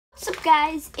What's up,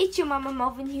 guys? It's your Mama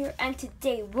Melvin here, and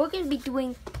today we're gonna be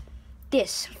doing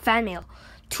this fan mail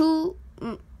to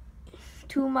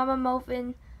Mama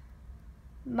Melvin,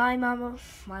 my Mama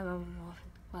Melvin.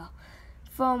 Well,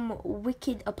 from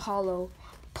Wicked Apollo,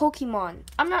 Pokemon.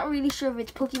 I'm not really sure if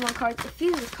it's Pokemon cards. It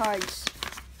feels like cards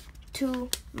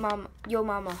to your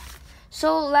mama.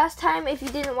 So last time, if you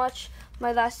didn't watch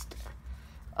my last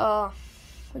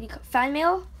fan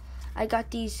mail, I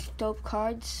got these dope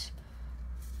cards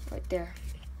right there.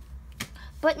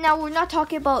 But now we're not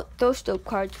talking about those dope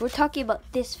cards. We're talking about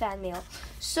this fan mail.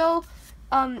 So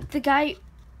the guy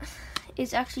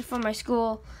is actually from my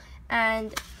school,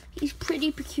 and he's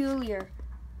pretty peculiar.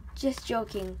 Just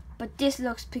joking, but this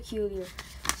looks peculiar.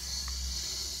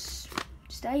 Does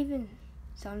that even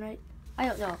sound right? I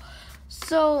don't know.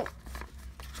 So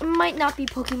it might not be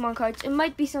Pokemon cards. It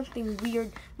might be something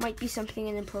weird. Might be something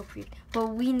inappropriate.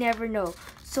 But we never know.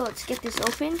 So let's get this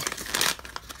opened.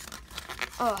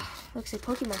 Oh, looks like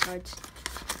Pokemon cards.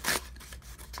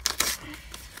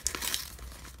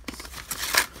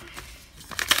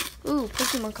 Ooh,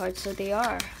 Pokemon cards. So they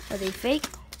are. Are they fake?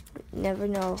 Never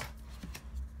know.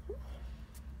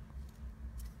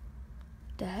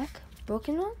 The heck?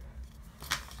 Broken one?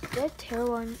 Did I tear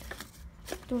one?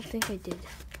 Don't think I did.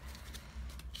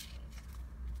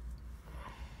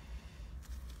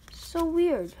 So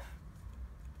weird.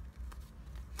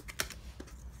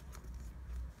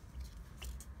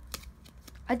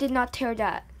 I did not tear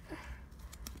that.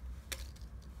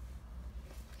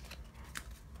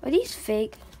 Are these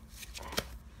fake?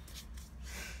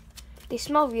 They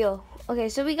smell real. Okay,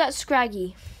 so we got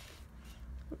Scraggy.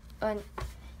 And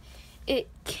it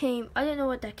came, I don't know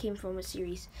what that came from, a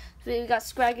series. So we got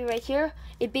Scraggy right here.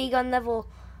 A big on level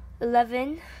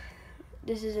 11.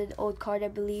 This is an old card, I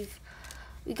believe.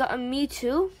 We got a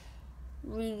Mewtwo.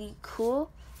 Really cool.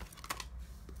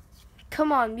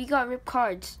 Come on, we got ripped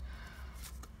cards.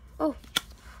 Oh,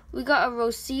 we got a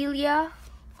Roselia.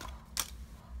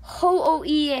 Ho-Oh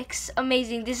EX.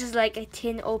 Amazing. This is like a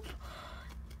tin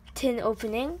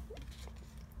opening.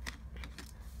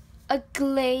 A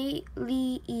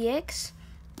Glalie EX.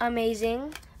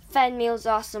 Amazing. Fan mail's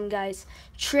awesome, guys.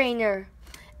 Trainer.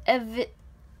 A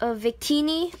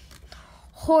Victini.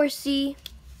 Horsey.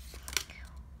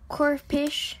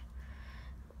 Corphish.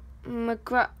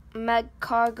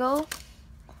 Magcargo.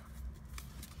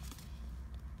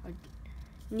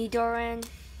 Nidoran.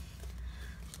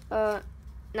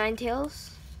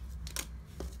 Ninetales.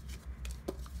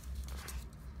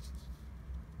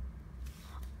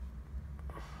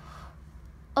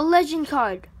 A legend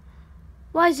card.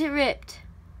 Why is it ripped?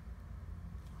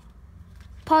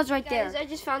 Pause right there. Guys, I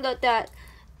just found out that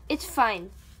it's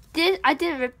fine. I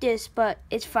didn't rip this, but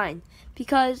it's fine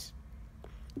because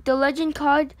the legend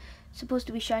card is supposed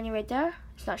to be shiny right there.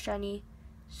 It's not shiny,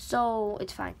 so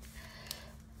it's fine.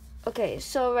 Okay,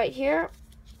 so right here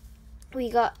we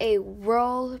got a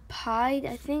Whirlpide,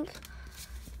 I think,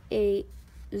 a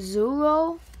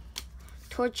Zuro,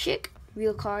 Torchic,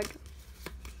 real card,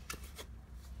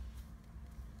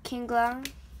 Kingler,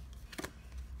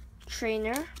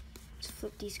 Trainer. Let's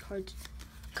flip these cards.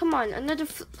 Come on, another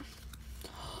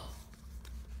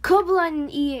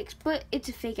Cobblin EX, but it's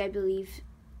a fake, I believe.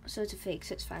 So it's a fake,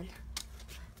 so it's fine.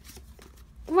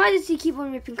 Why does he keep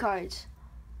on ripping cards?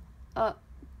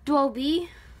 Dolby.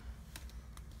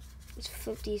 Let's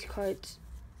flip these cards.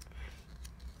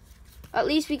 At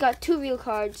least we got two real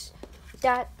cards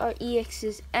that are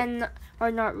EXs and are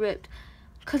not ripped.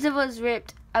 Because if it was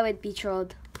ripped, I would be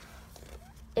trolled.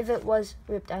 If it was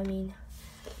ripped, I mean.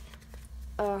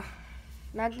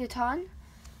 Magneton.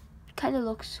 Kind of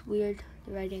looks weird,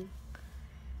 the writing.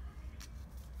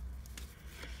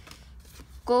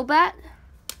 Golbat.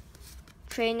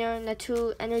 Trainer,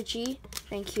 Natu, Energy.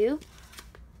 Thank you.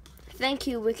 Thank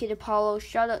you, Wicked Apollo.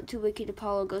 Shout out to Wicked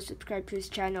Apollo. Go subscribe to his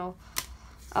channel.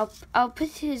 I'll put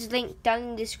his link down in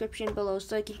the description below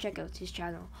so you can check out his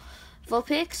channel.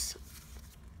 Vulpix,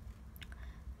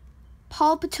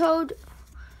 Palpitoad,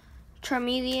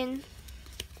 Charmeleon,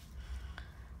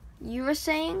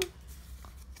 Urasang.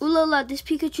 Ooh la la, this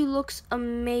Pikachu looks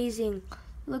amazing.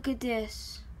 Look at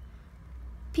this.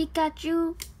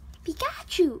 Pikachu,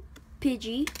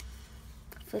 Pidgey.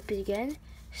 Flip it again.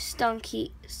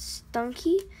 Stunky.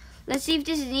 Let's see if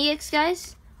this is an EX,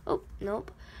 guys. Oh,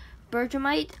 nope.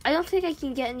 Bergamite. I don't think I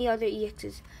can get any other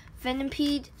EXs.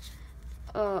 Venipede.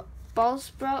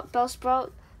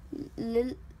 Bellsprout.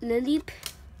 Lileep.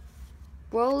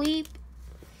 Rolleep.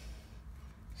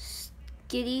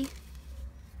 Skitty.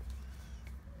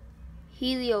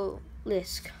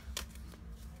 Heliolisk.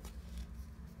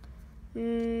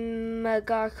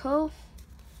 Magarko.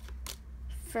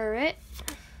 Ferret.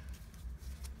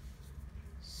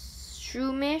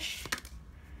 Shroomish,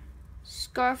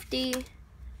 Scarfdy,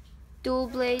 Dual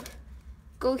Blade,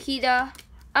 Gohita.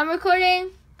 I'm recording.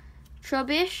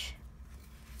 Trubbish,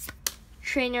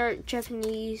 Trainer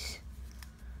Japanese,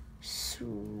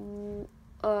 Swaddle,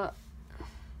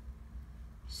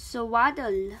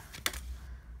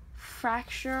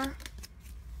 Fracture,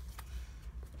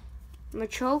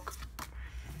 Machoke,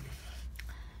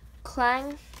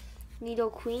 Clang,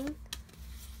 Nidoqueen,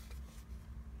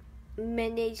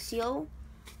 Mendecio,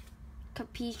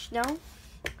 Capuchino,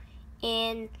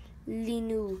 and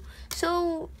Linu.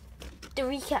 So, to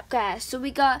recap, guys, so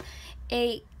we got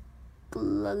a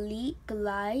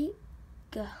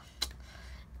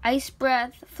Ice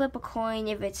Breath, flip a coin.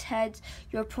 If it's heads,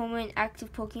 your opponent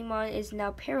active Pokemon is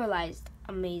now paralyzed.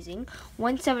 Amazing.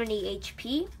 170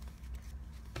 HP.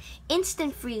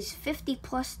 Instant Freeze, 50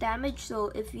 plus damage.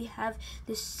 So if you have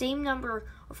the same number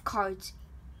of cards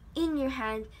in your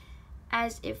hand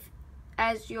as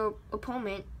your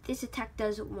opponent, this attack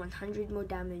does 100 more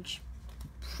damage.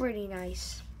 Pretty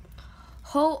nice.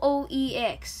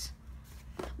 Ho-Oh-EX,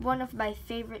 one of my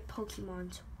favorite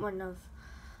Pokemons.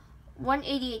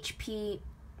 180 HP,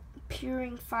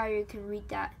 Puring Fire, you can read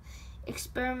that.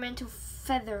 Experimental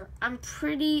Feather,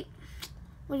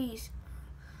 wait,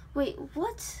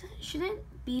 what? Shouldn't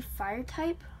it be Fire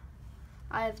type?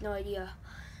 I have no idea.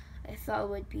 I thought it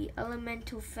would be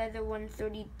Elemental Feather,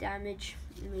 130 damage.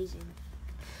 Amazing.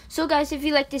 So guys, if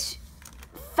you like this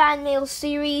fan mail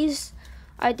series,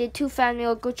 I did 2 fan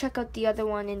mail. Go check out the other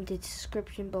one in the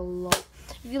description below.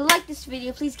 If you like this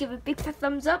video, please give it a big fat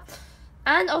thumbs up.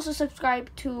 And also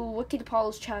subscribe to Wicked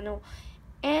Apollo's channel.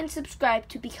 And subscribe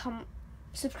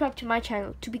to my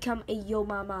channel to become a Yo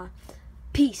Mama.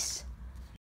 Peace.